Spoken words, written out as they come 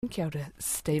Kia ora,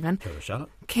 Stephen. Kia ora, Charlotte.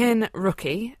 Can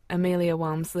rookie Amelia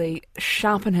Walmsley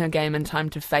sharpen her game in time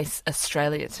to face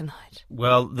Australia tonight?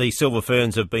 Well, the Silver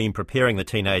Ferns have been preparing the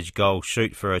teenage goal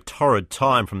shoot for a torrid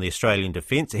time from the Australian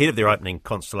defence ahead of their opening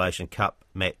Constellation Cup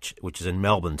match, which is in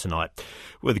Melbourne tonight.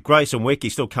 With Grace and Weki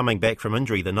still coming back from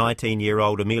injury, the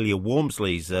 19-year-old Amelia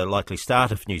Walmsley's likely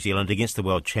starter for New Zealand against the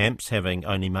world champs, having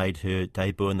only made her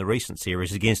debut in the recent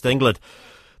series against England.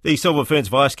 The Silver Ferns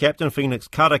vice-captain, Phoenix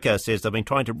Karaka, says they've been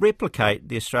trying to replicate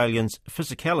the Australians'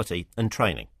 physicality in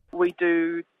training. We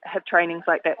do have trainings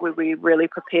like that where we really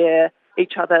prepare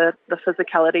each other the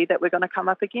physicality that we're going to come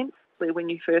up against. When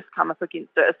you first come up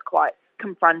against it, it's quite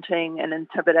confronting and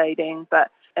intimidating,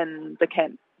 but in the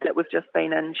camp that we've just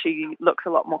been in, she looks a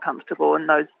lot more comfortable in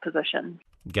those positions.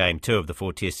 Game 2 of the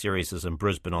 4-test series is in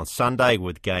Brisbane on Sunday,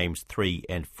 with games 3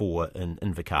 and 4 in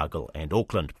Invercargill and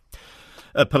Auckland.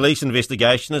 A police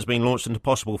investigation has been launched into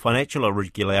possible financial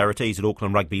irregularities at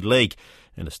Auckland Rugby League.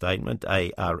 In a statement,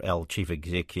 ARL Chief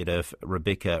Executive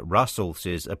Rebecca Russell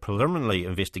says a preliminary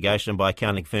investigation by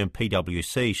accounting firm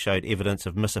PwC showed evidence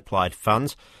of misapplied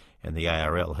funds, and the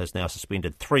ARL has now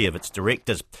suspended 3 of its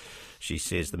directors. She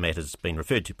says the matter has been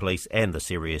referred to police and the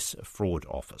Serious Fraud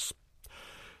Office.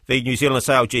 The New Zealand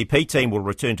SailGP team will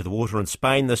return to the water in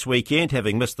Spain this weekend,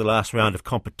 having missed the last round of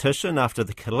competition after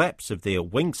the collapse of their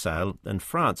wing sail in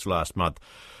France last month.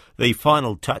 The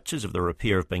final touches of the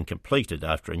repair have been completed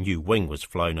after a new wing was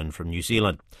flown in from New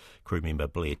Zealand. Crew member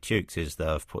Blair Tuke says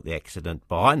they've put the accident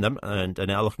behind them and are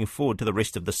now looking forward to the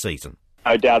rest of the season.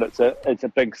 No doubt it's a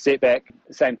big setback. At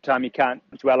the same time, you can't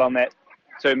dwell on that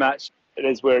too much. It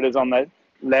is where it is on the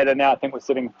ladder now. I think we're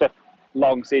sitting 5th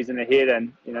long season ahead,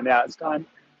 and now it's time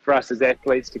for us as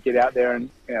athletes to get out there and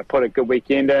put a good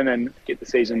weekend in and get the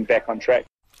season back on track.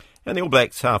 And the All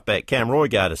Blacks halfback Cam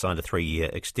Roigard has signed a 3-year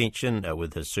extension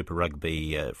with his Super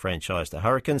Rugby franchise, the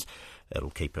Hurricanes. It'll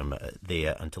keep him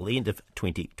there until the end of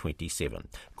 2027.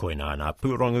 Koe nā ngā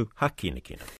pūrongo, ha kina kina.